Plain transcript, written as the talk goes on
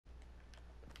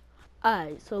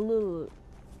Alright, so look,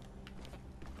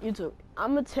 YouTube,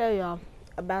 I'm gonna tell y'all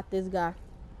about this guy.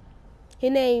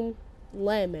 His name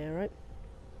Lanman, right?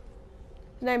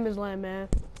 His name is Lanman,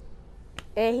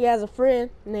 and he has a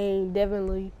friend named Devin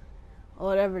Lee, or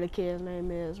whatever the kid's name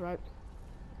is, right?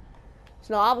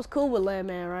 So I was cool with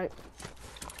Lanman, right?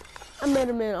 I met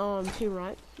him in Team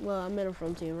Right. Well, I met him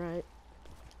from Team Right.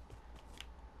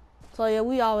 So yeah,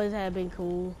 we always have been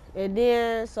cool. And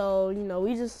then, so you know,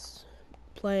 we just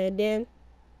playing. Then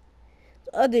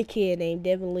the other kid named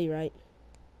Devin Lee, right?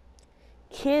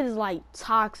 Kid is like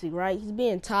toxic, right? He's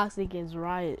being toxic in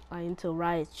Riot, like into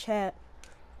Riot's chat.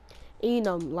 And, you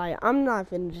know, like I'm not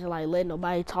finna just like let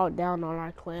nobody talk down on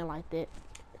our clan like that.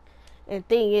 And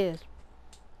thing is,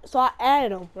 so I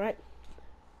added him, right?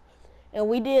 And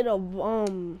we did a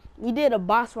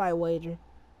boss fight wager.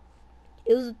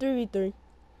 It was a 3v3.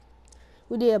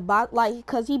 We did a boss, like,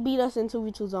 cause he beat us in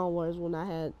 2v2 zone wars when I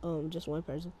had just one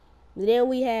person. And then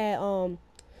we had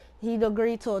he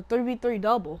agreed to a 3v3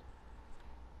 double.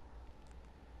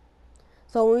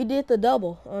 So when we did the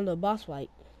double on the boss fight,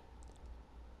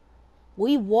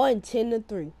 we won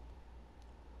 10-3.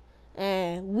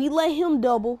 And we let him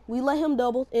double. We let him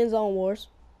double in zone wars.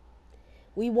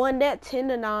 We won that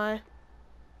 10-9.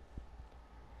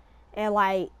 And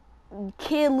like,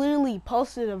 kid literally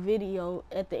posted a video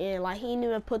at the end. Like, he didn't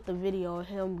even put the video of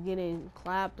him getting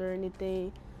clapped or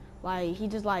anything. Like, he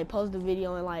just like posted the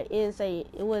video and like it didn't say,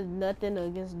 it was nothing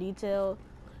against detail.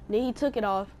 Then he took it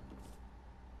off.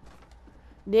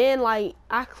 Then like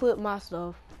I clipped my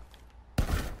stuff.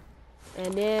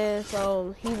 And then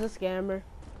so he's a scammer.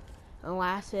 And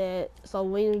like I said, so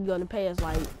when are you gonna pay us?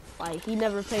 Like he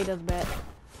never paid us back.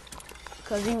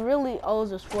 Cause he really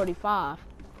owes us 45.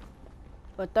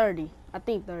 Or 30. I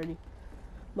think 30.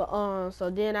 But so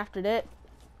then after that,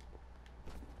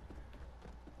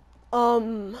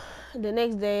 the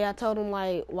next day I told him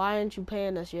like, why aren't you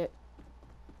paying us yet?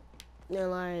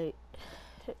 And like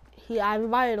I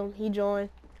invited him, he joined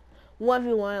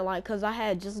 1v1, like, cause I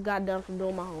had just got done from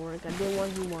doing my homework. I did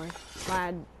 1v1.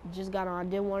 I just got on, I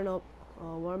didn't warm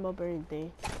up or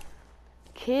anything.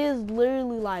 Kids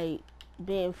literally like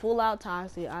being full out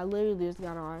toxic. I literally just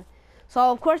got on. So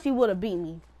of course he would have beat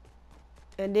me.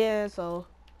 And then so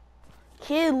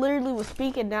kid literally was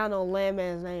speaking down on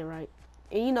Landman's name, right?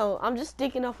 And you know, I'm just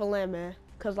sticking up for Landman,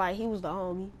 cause like he was the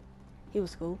homie. He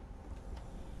was cool.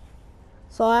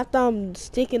 So after I'm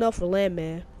sticking up for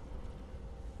Landman,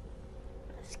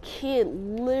 this kid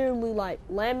literally like,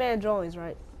 Landman joins,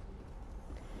 right?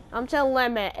 I'm telling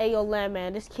Landman, hey yo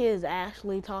Landman, this kid is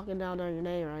actually talking down on your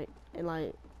name, right? And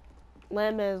like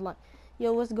Landman is like,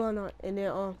 yo, what's going on? And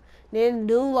then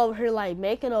dude over here like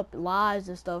making up lies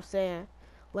and stuff, saying,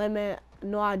 Landman,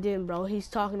 no I didn't, bro. He's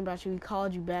talking about you. He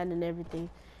called you bad and everything.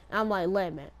 And I'm like,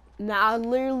 Landman. Now I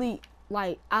literally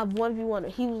like, I 1v1.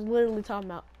 He was literally talking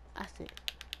about. I said,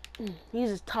 he's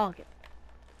just talking.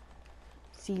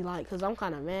 See, like, cause I'm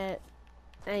kind of mad.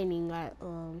 I ain't even got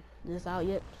this out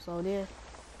yet. So then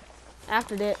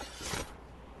after that,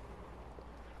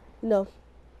 you know,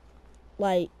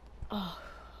 like, oh.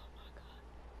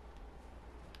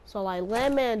 So like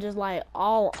Landman just like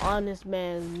all honest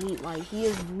man's meat. Like he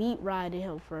is meat riding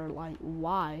him for like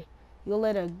why? You'll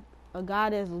let a guy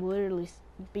that's literally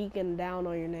speaking down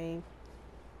on your name.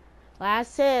 Like I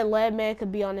said, Landman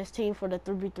could be on this team for the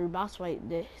 3v3 boss fight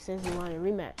since he wanted a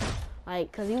rematch.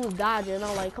 Like, cause he was dodging and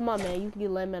I'm like, come on man, you can get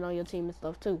Landman on your team and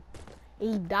stuff too.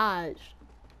 And he dodged.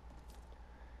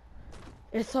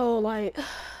 And so like,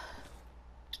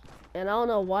 and I don't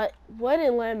know what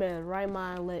in Landman's right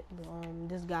mind let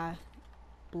this guy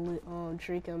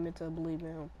trick him into believing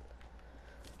him.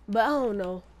 But I don't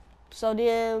know. So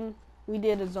then we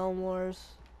did the zone wars.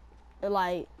 And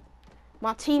like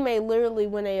my teammate literally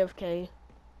went AFK.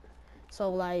 So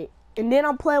like, and then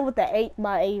I'm playing with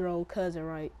my 8-year-old cousin,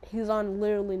 right? He's on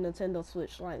literally Nintendo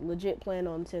Switch, like legit playing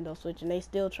on Nintendo Switch, and they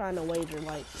still trying to wager.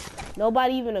 Like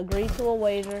nobody even agreed to a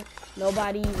wager.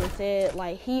 Nobody even said,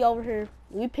 like, he over here,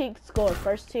 we picked score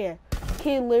first 10.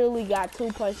 Kid literally got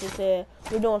 2 points and said,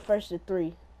 we're doing first to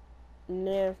 3. And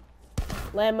then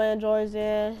Landman joins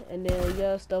in, and then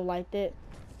yeah, stuff like that.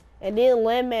 And then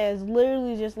Landman is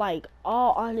literally just like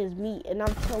all on his meat, and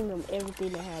I'm telling him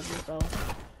everything that happened. So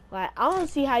like, I don't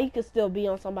see how you could still be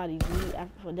on somebody's meat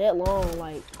after for that long.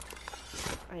 Like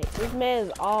this man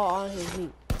is all on his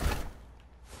meat.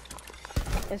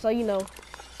 And so, you know,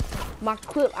 my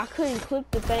clip, I couldn't clip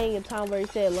the thing in time where he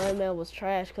said Landman was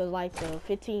trash, because like the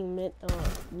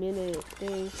 15-minute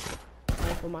thing,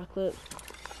 like for my clips,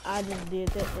 I just did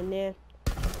that. And then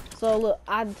so look,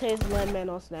 I text Landman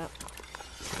on Snap.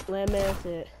 Landman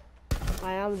said,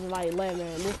 Like, I'm just like, man,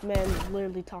 this man is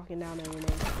literally talking down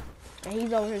everything. And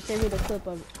he's over here sending me the clip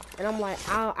of it. And I'm like,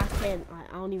 I can't,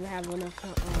 I don't even have enough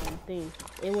thing.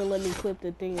 It wouldn't let me clip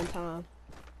the thing in time.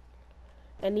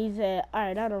 And he said,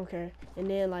 alright, I don't care. And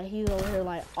then, like, he's over here,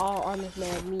 like, all on this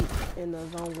man's meat in the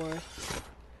zone war.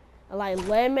 And, like,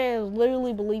 Lanman is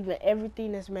literally believing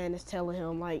everything this man is telling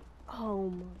him. Like, oh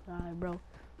my god, bro.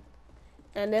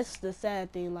 And that's the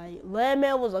sad thing. Like,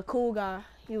 Lanman was a cool guy.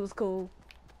 He was cool.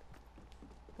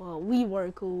 Well, we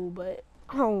were cool, but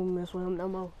I don't mess with him no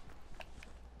more.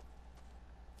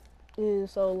 And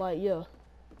so, like, yeah.